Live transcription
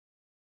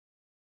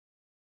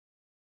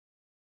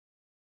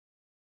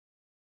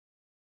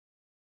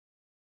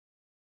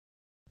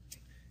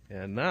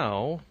And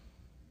now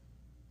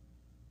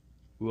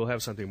we'll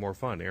have something more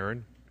fun,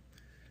 Aaron.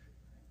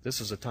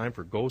 This is a time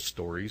for ghost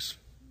stories.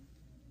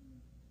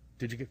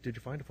 Did you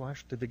find a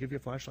flash? Did they give you a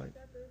flashlight?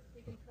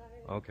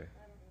 Okay.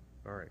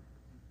 All right.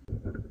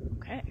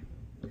 Okay.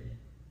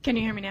 Can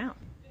you hear me now?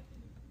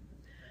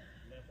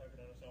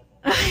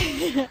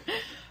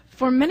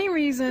 For many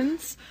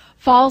reasons,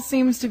 fall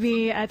seems to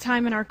be a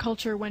time in our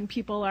culture when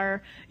people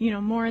are,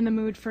 more in the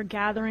mood for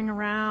gathering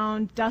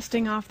around,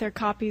 dusting off their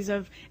copies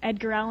of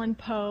Edgar Allan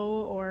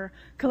Poe, or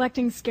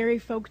collecting scary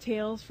folk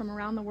tales from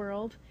around the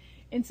world.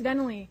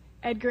 Incidentally,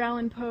 Edgar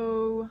Allan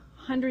Poe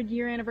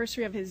 100-year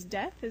anniversary of his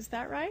death, is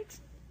that right?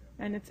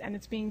 And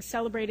it's being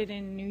celebrated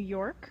in New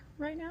York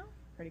right now.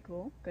 Pretty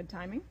cool. Good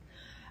timing.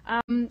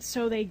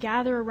 So they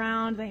gather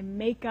around, they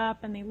make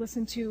up, and they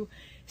listen to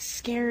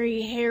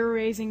scary,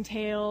 hair-raising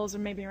tales, or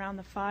maybe around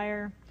the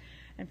fire.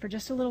 And for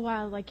just a little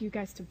while, I'd like you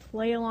guys to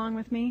play along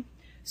with me.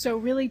 So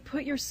really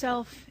put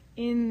yourself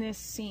in this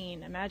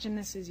scene. Imagine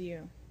this is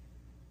you.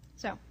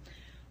 So,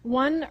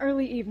 one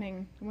early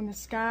evening, when the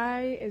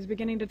sky is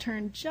beginning to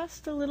turn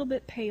just a little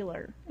bit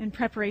paler in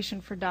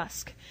preparation for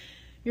dusk,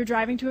 you're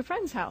driving to a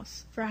friend's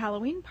house for a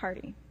Halloween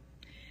party.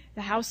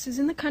 The house is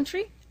in the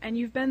country, and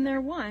you've been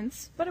there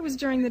once, but it was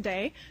during the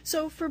day,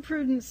 so for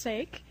prudence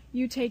sake,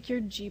 you take your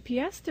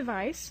GPS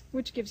device,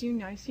 which gives you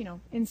nice,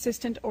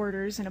 insistent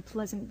orders in a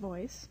pleasant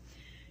voice.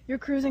 You're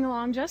cruising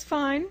along just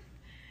fine,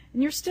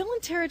 and you're still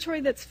in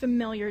territory that's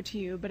familiar to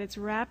you, but it's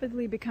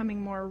rapidly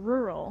becoming more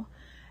rural,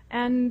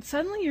 and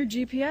suddenly your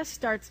GPS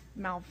starts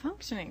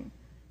malfunctioning.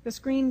 The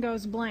screen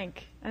goes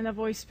blank, and the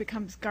voice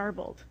becomes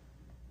garbled.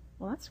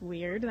 Well, that's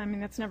weird.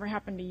 That's never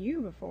happened to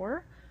you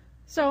before.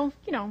 So,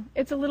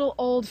 it's a little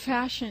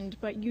old-fashioned,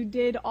 but you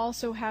did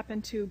also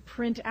happen to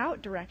print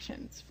out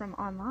directions from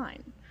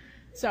online.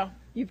 So,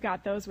 you've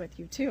got those with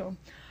you, too.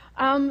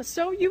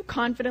 So you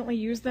confidently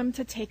use them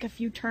to take a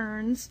few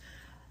turns,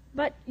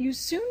 but you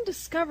soon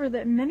discover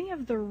that many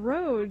of the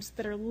roads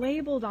that are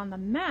labeled on the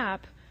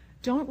map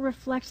don't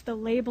reflect the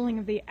labeling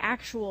of the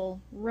actual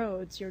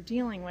roads you're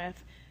dealing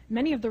with.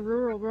 Many of the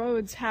rural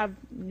roads have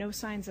no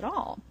signs at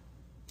all.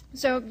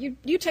 So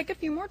you take a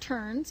few more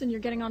turns, and you're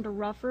getting onto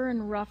rougher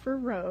and rougher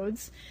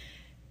roads.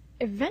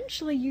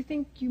 Eventually, you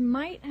think you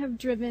might have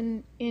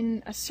driven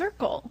in a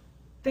circle.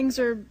 Things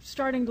are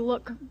starting to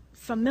look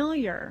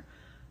familiar.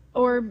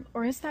 Or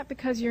is that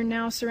because you're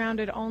now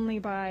surrounded only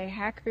by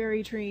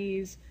hackberry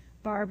trees,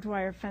 barbed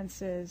wire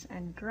fences,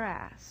 and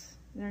grass?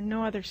 There are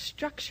no other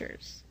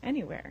structures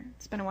anywhere.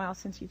 It's been a while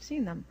since you've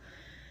seen them.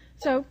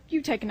 So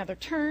you take another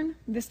turn,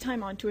 this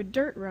time onto a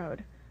dirt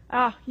road.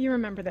 Ah, you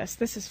remember this.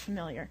 This is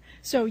familiar.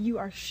 So you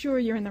are sure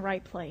you're in the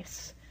right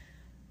place.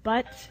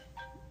 But,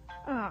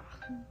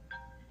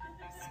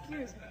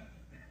 excuse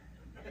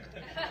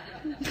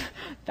me.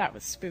 That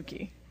was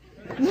spooky.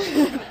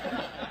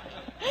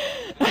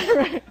 All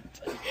right.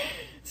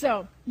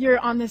 So you're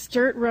on this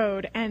dirt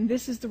road, and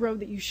this is the road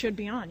that you should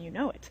be on. You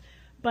know it.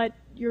 But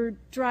you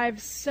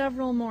drive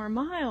several more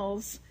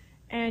miles,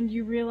 and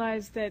you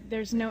realize that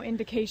there's no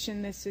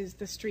indication this is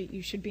the street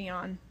you should be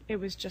on. It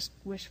was just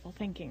wishful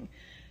thinking.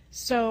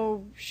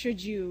 So,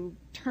 should you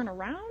turn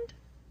around,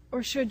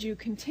 or should you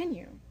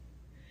continue?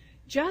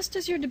 Just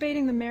as you're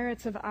debating the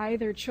merits of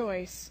either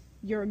choice,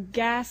 your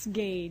gas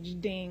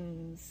gauge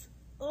dings.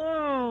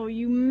 Oh,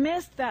 you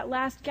missed that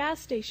last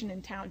gas station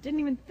in town. Didn't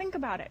even think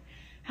about it.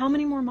 How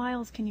many more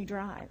miles can you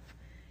drive?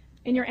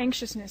 In your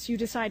anxiousness, you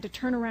decide to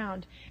turn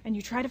around, and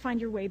you try to find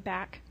your way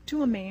back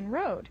to a main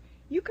road.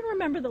 You can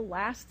remember the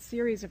last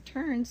series of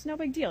turns, no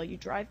big deal. You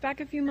drive back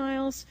a few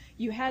miles,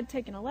 you had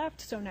taken a left,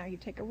 so now you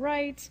take a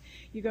right,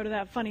 you go to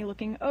that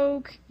funny-looking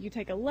oak, you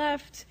take a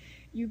left,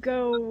 you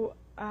go,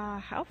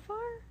 how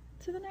far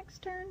to the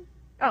next turn?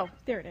 Oh,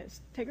 there it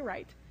is. Take a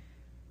right.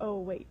 Oh,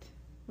 wait.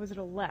 Was it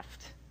a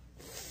left?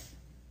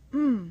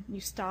 You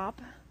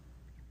stop,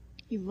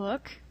 you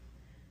look,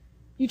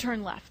 you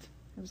turn left.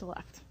 It was a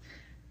left.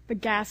 The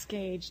gas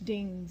gauge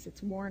dings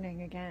its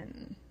warning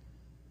again.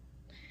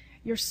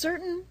 You're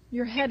certain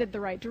you're headed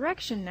the right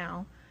direction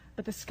now,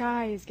 but the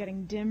sky is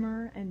getting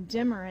dimmer and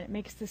dimmer, and it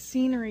makes the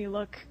scenery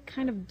look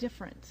kind of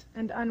different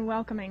and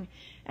unwelcoming.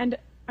 And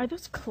are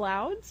those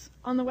clouds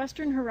on the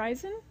western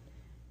horizon?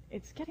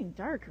 It's getting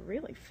dark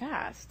really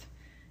fast.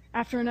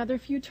 After another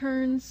few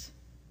turns,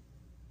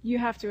 you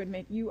have to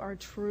admit you are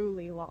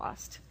truly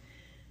lost.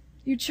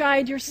 You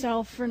chide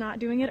yourself for not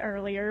doing it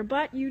earlier,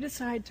 but you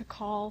decide to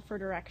call for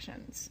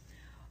directions.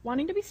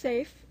 Wanting to be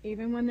safe,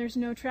 even when there's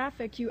no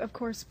traffic, you, of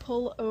course,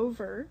 pull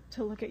over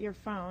to look at your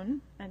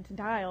phone and to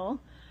dial,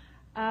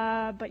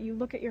 but you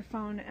look at your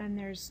phone and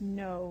there's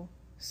no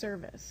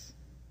service,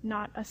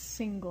 not a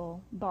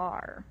single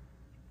bar.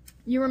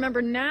 You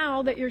remember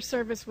now that your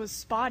service was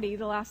spotty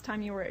the last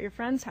time you were at your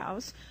friend's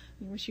house.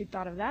 You wish you'd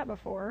thought of that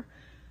before.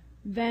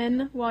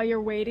 Then, while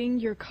you're waiting,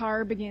 your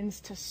car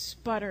begins to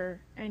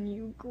sputter, and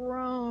you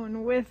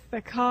groan with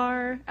the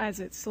car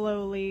as it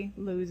slowly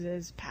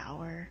loses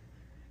power.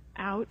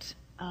 Out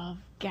of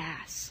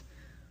gas.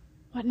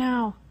 What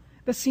now?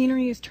 The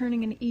scenery is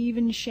turning an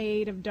even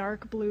shade of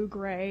dark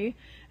blue-gray,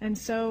 and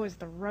so is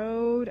the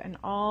road and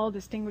all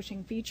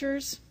distinguishing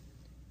features.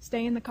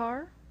 Stay in the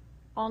car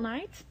all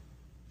night,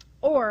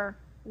 or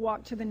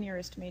walk to the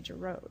nearest major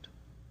road.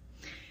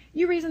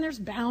 You reason there's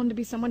bound to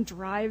be someone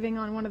driving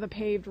on one of the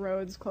paved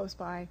roads close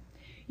by.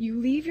 You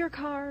leave your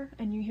car,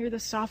 and you hear the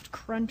soft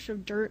crunch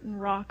of dirt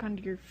and rock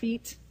under your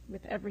feet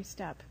with every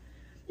step.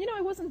 You know,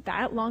 it wasn't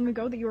that long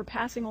ago that you were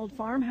passing old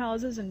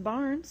farmhouses and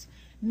barns.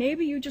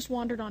 Maybe you just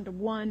wandered onto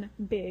one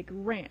big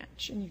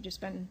ranch, and you've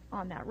just been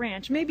on that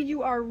ranch. Maybe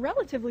you are,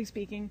 relatively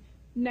speaking,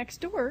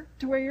 next door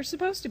to where you're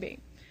supposed to be.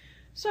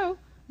 So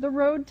the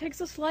road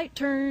takes a slight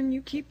turn,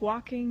 you keep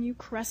walking, you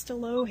crest a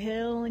low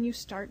hill, and you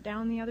start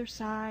down the other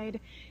side.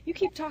 You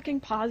keep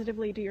talking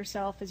positively to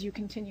yourself as you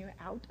continue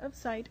out of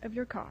sight of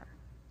your car.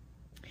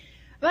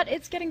 But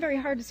it's getting very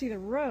hard to see the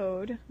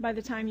road by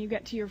the time you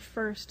get to your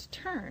first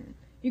turn.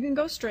 You can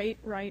go straight,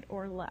 right,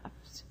 or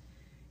left.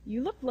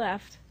 You look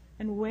left,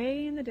 and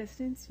way in the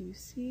distance you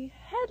see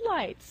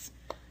headlights.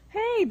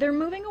 Hey, they're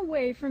moving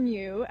away from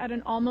you at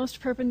an almost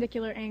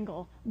perpendicular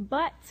angle,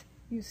 but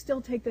you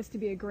still take this to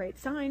be a great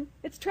sign.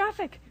 It's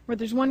traffic. Where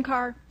there's one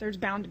car, there's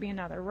bound to be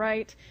another,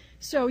 right?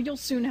 So you'll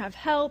soon have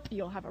help,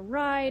 you'll have a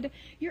ride.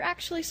 You're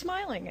actually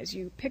smiling as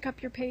you pick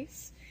up your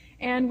pace,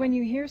 and when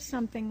you hear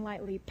something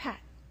lightly pat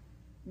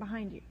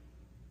behind you,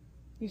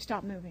 you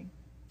stop moving,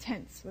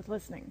 tense with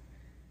listening.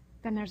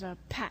 Then there's a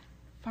pat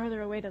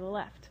farther away to the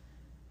left.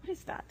 What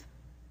is that?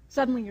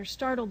 Suddenly you're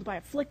startled by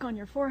a flick on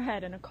your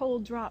forehead and a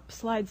cold drop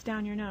slides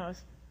down your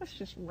nose. That's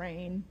just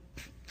rain.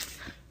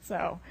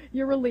 So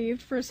you're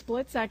relieved for a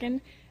split second.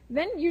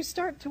 Then you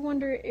start to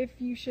wonder if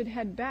you should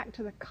head back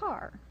to the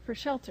car for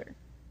shelter.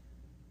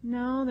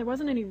 No, there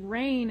wasn't any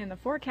rain in the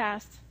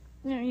forecast.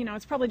 You know,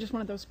 it's probably just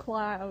one of those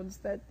clouds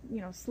that,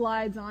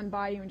 slides on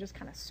by you and just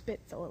kind of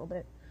spits a little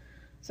bit.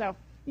 So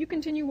you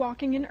continue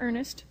walking in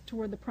earnest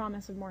toward the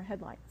promise of more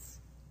headlights.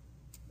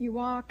 You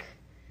walk,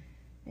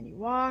 and you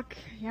walk.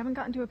 You haven't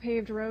gotten to a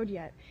paved road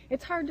yet.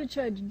 It's hard to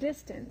judge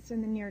distance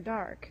in the near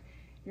dark.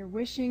 You're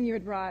wishing you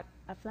had brought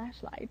a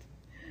flashlight.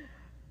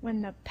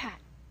 When the pat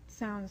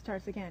sound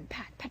starts again,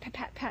 pat, pat, pat,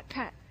 pat, pat,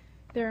 pat,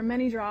 there are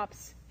many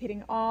drops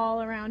hitting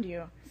all around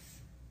you.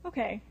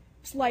 Okay,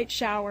 slight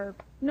shower,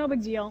 no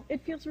big deal.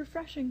 It feels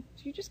refreshing,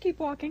 so you just keep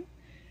walking.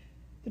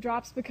 The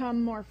drops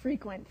become more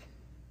frequent.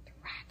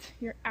 Drat,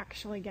 you're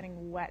actually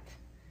getting wet.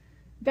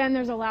 Then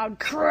there's a loud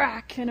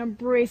crack and a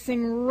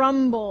bracing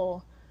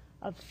rumble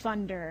of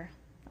thunder.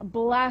 A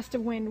blast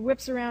of wind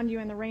whips around you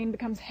and the rain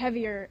becomes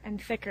heavier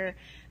and thicker.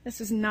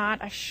 This is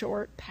not a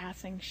short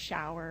passing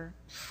shower.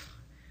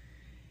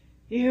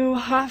 You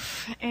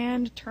huff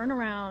and turn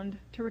around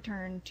to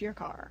return to your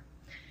car.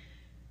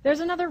 There's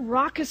another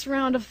raucous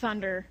round of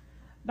thunder,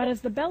 but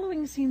as the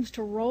bellowing seems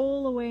to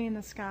roll away in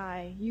the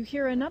sky, you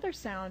hear another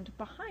sound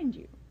behind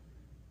you,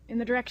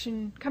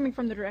 coming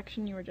from the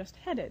direction you were just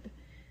headed.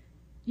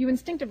 You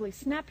instinctively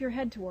snap your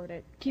head toward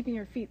it, keeping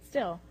your feet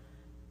still,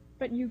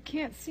 but you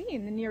can't see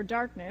in the near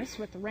darkness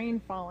with the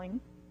rain falling.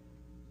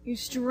 You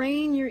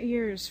strain your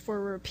ears for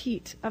a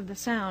repeat of the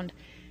sound.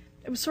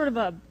 It was sort of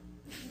a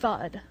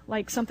thud,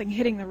 like something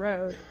hitting the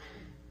road.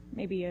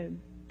 Maybe a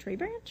tree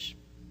branch?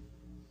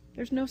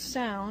 There's no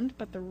sound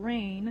but the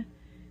rain,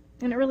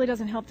 and it really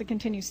doesn't help to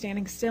continue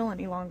standing still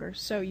any longer,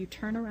 so you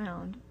turn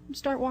around and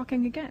start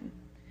walking again.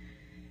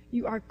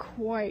 You are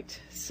quite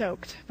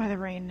soaked by the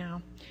rain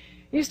now.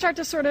 You start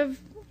to sort of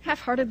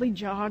half-heartedly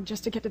jog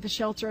just to get to the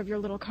shelter of your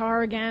little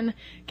car again,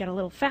 get a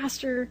little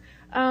faster.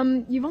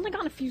 You've only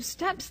gone a few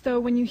steps, though,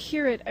 when you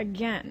hear it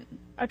again,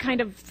 a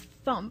kind of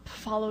thump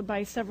followed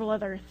by several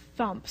other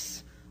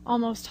thumps,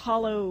 almost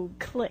hollow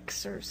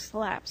clicks or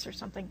slaps or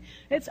something.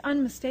 It's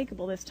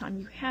unmistakable this time.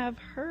 You have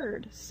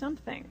heard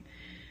something.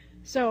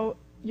 So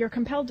you're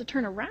compelled to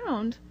turn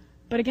around,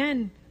 but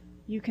again,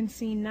 you can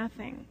see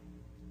nothing.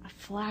 A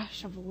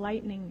flash of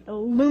lightning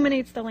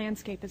illuminates the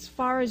landscape as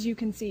far as you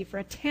can see for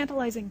a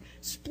tantalizing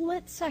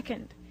split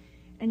second,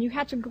 and you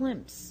catch a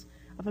glimpse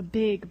of a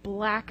big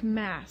black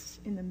mass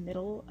in the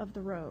middle of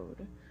the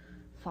road,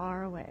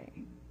 far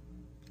away.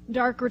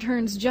 Dark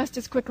returns just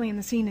as quickly, and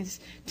the scene is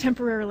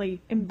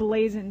temporarily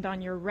emblazoned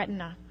on your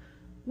retina.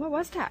 What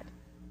was that?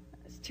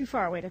 It's too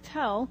far away to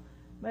tell,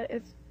 but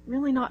it's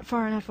really not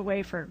far enough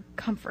away for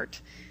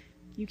comfort.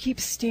 You keep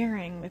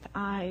staring with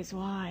eyes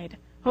wide,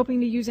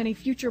 hoping to use any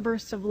future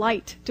bursts of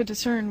light to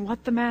discern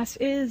what the mass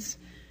is,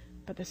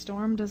 but the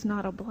storm does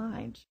not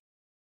oblige.